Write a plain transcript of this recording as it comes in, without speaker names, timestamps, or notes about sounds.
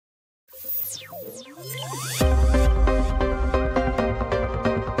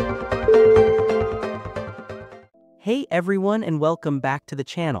Hey everyone, and welcome back to the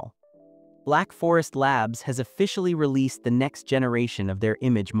channel. Black Forest Labs has officially released the next generation of their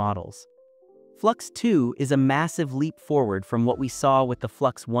image models. Flux 2 is a massive leap forward from what we saw with the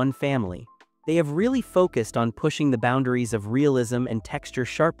Flux 1 family. They have really focused on pushing the boundaries of realism and texture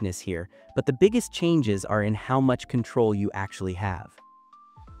sharpness here, but the biggest changes are in how much control you actually have.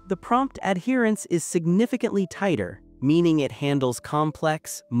 The prompt adherence is significantly tighter, meaning it handles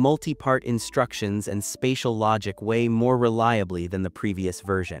complex, multi-part instructions and spatial logic way more reliably than the previous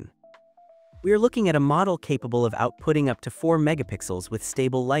version. We are looking at a model capable of outputting up to 4 megapixels with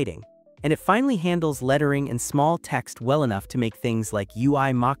stable lighting, and it finally handles lettering and small text well enough to make things like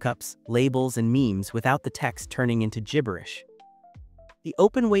UI mockups, labels, and memes without the text turning into gibberish. The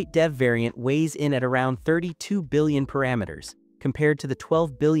open-weight dev variant weighs in at around 32 billion parameters, compared to the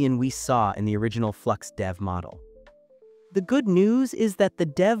 12 billion we saw in the original Flux dev model. The good news is that the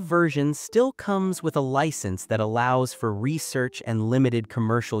dev version still comes with a license that allows for research and limited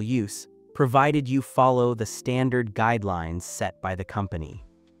commercial use, provided you follow the standard guidelines set by the company.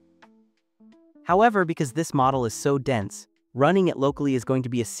 However, because this model is so dense, running it locally is going to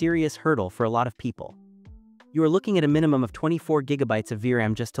be a serious hurdle for a lot of people. You are looking at a minimum of 24 gigabytes of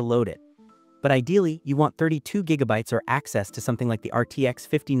VRAM just to load it. But ideally, you want 32 gigabytes or access to something like the RTX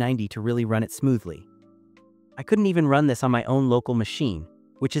 5090 to really run it smoothly. I couldn't even run this on my own local machine,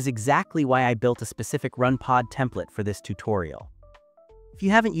 which is exactly why I built a specific RunPod template for this tutorial. If you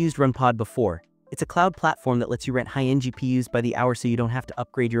haven't used RunPod before, it's a cloud platform that lets you rent high-end GPUs by the hour so you don't have to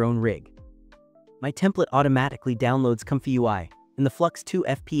upgrade your own rig. My template automatically downloads ComfyUI and the Flux 2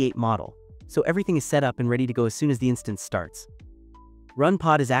 FP8 model, so everything is set up and ready to go as soon as the instance starts.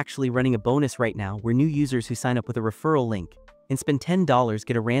 RunPod is actually running a bonus right now where new users who sign up with a referral link and spend $10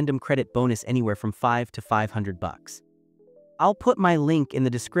 get a random credit bonus anywhere from $5 to $500. I'll put my link in the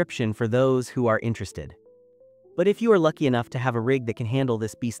description for those who are interested. But if you are lucky enough to have a rig that can handle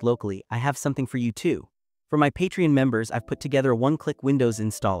this beast locally, I have something for you too. For my Patreon members, I've put together a one-click Windows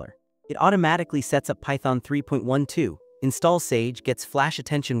installer. It automatically sets up Python 3.12, installs Sage, gets Flash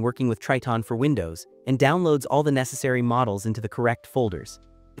Attention working with Triton for Windows, and downloads all the necessary models into the correct folders.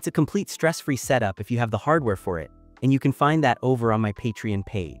 It's a complete stress-free setup if you have the hardware for it, and you can find that over on my Patreon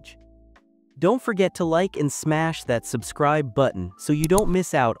page. Don't forget to like and smash that subscribe button so you don't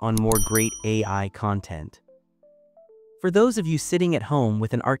miss out on more great AI content. For those of you sitting at home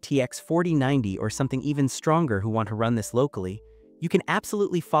with an RTX 4090 or something even stronger who want to run this locally, you can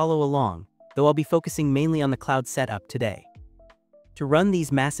absolutely follow along, though I'll be focusing mainly on the cloud setup today. To run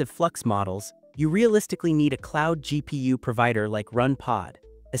these massive Flux models, you realistically need a cloud GPU provider like RunPod,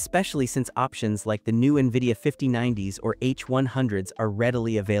 especially since options like the new NVIDIA 5090s or H100s are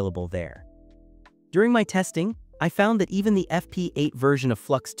readily available there. During my testing, I found that even the FP8 version of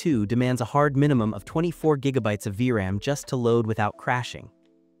Flux 2 demands a hard minimum of 24 gigabytes of VRAM just to load without crashing.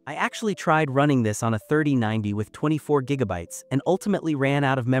 I actually tried running this on a 3090 with 24 gigabytes and ultimately ran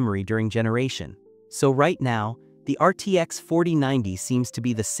out of memory during generation. So right now, the RTX 4090 seems to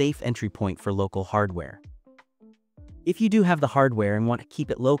be the safe entry point for local hardware. If you do have the hardware and want to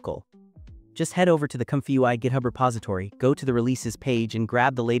keep it local, just head over to the ComfyUI GitHub repository, go to the releases page, and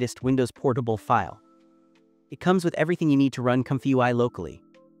grab the latest Windows portable file. It comes with everything you need to run ComfyUI locally.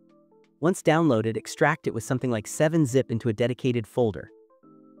 Once downloaded, extract it with something like 7-zip into a dedicated folder.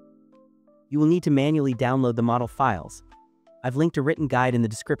 You will need to manually download the model files. I've linked a written guide in the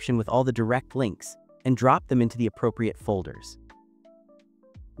description with all the direct links, and drop them into the appropriate folders.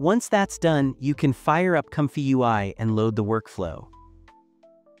 Once that's done, you can fire up ComfyUI and load the workflow.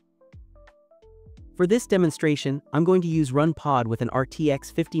 For this demonstration, I'm going to use RunPod with an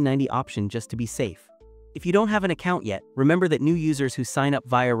RTX 5090 option just to be safe. If you don't have an account yet, remember that new users who sign up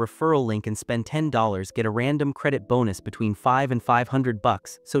via referral link and spend $10 get a random credit bonus between $5 and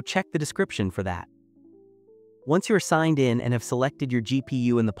 $500, so check the description for that. Once you're signed in and have selected your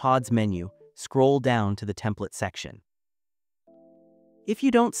GPU in the Pods menu, scroll down to the template section. If you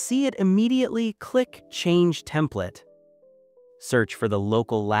don't see it immediately, click Change Template. Search for the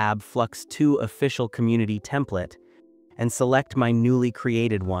local lab Flux 2 official community template and select my newly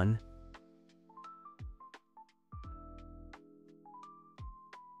created one.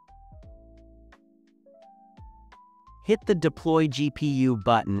 Hit the Deploy GPU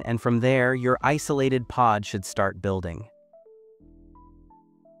button, and from there, your isolated pod should start building.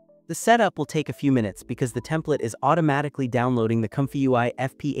 The setup will take a few minutes because the template is automatically downloading the ComfyUI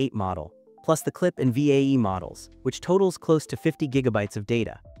FP8 model, plus the clip and VAE models, which totals close to 50 gigabytes of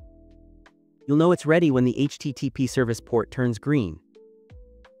data. You'll know it's ready when the HTTP service port turns green.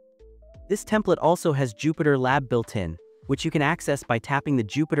 This template also has Jupyter Lab built in, which you can access by tapping the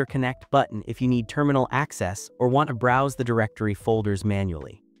Jupyter Connect button if you need terminal access or want to browse the directory folders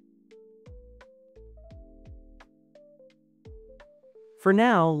manually. For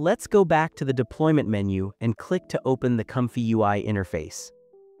now, let's go back to the deployment menu and click to open the ComfyUI interface.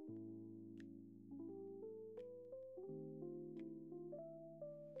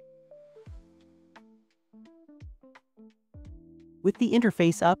 With the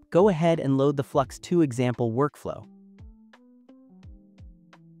interface up, go ahead and load the Flux 2 example workflow.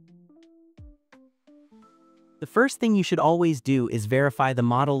 The first thing you should always do is verify the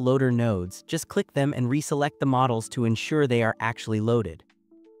model loader nodes. Just click them and reselect the models to ensure they are actually loaded.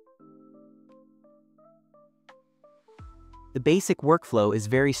 The basic workflow is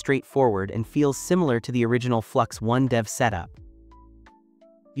very straightforward and feels similar to the original Flux 1 dev setup.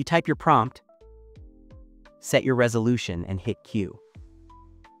 You type your prompt, set your resolution, and hit Q.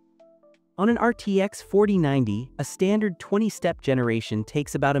 On an RTX 4090, a standard 20-step generation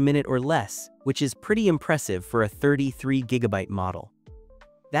takes about a minute or less, which is pretty impressive for a 33GB model.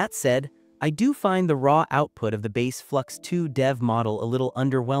 That said, I do find the raw output of the base Flux 2 dev model a little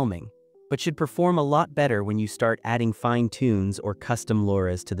underwhelming, but should perform a lot better when you start adding fine-tunes or custom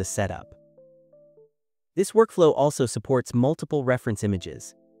LoRa's to the setup. This workflow also supports multiple reference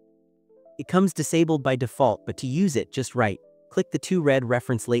images. It comes disabled by default, but to use it just right, click the two red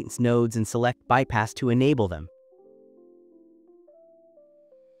reference latence nodes and select Bypass to enable them.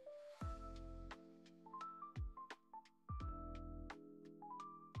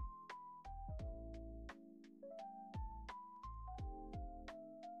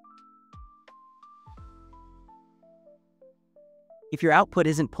 If your output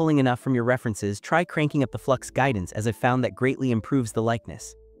isn't pulling enough from your references, try cranking up the Flux guidance, as I've found that greatly improves the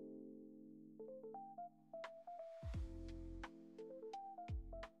likeness.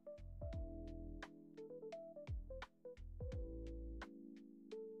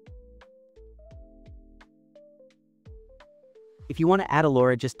 If you want to add a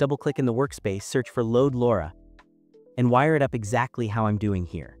LoRa, just double-click in the workspace, search for Load LoRa, and wire it up exactly how I'm doing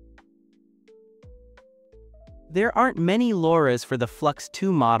here. There aren't many LoRa's for the Flux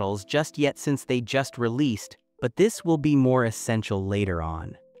 2 models just yet since they just released, but this will be more essential later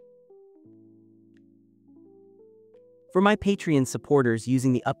on. For my Patreon supporters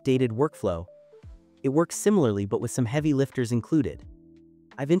using the updated workflow, it works similarly but with some heavy lifters included.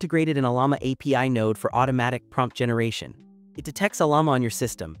 I've integrated an Llama API node for automatic prompt generation. It detects a llama on your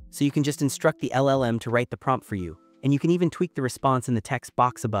system, so you can just instruct the LLM to write the prompt for you, and you can even tweak the response in the text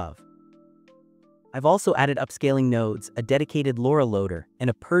box above. I've also added upscaling nodes, a dedicated LoRa loader, and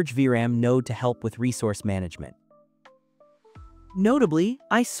a Purge VRAM node to help with resource management. Notably,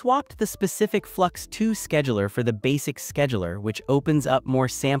 I swapped the specific Flux 2 scheduler for the basic scheduler, which opens up more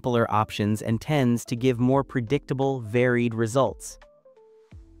sampler options and tends to give more predictable, varied results.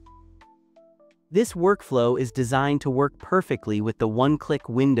 This workflow is designed to work perfectly with the one-click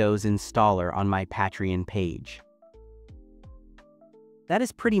Windows installer on my Patreon page. That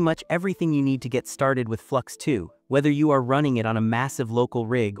is pretty much everything you need to get started with Flux 2, whether you are running it on a massive local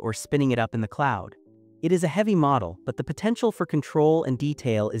rig or spinning it up in the cloud. It is a heavy model, but the potential for control and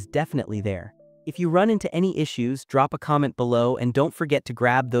detail is definitely there. If you run into any issues, drop a comment below and don't forget to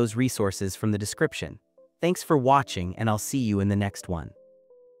grab those resources from the description. Thanks for watching, and I'll see you in the next one.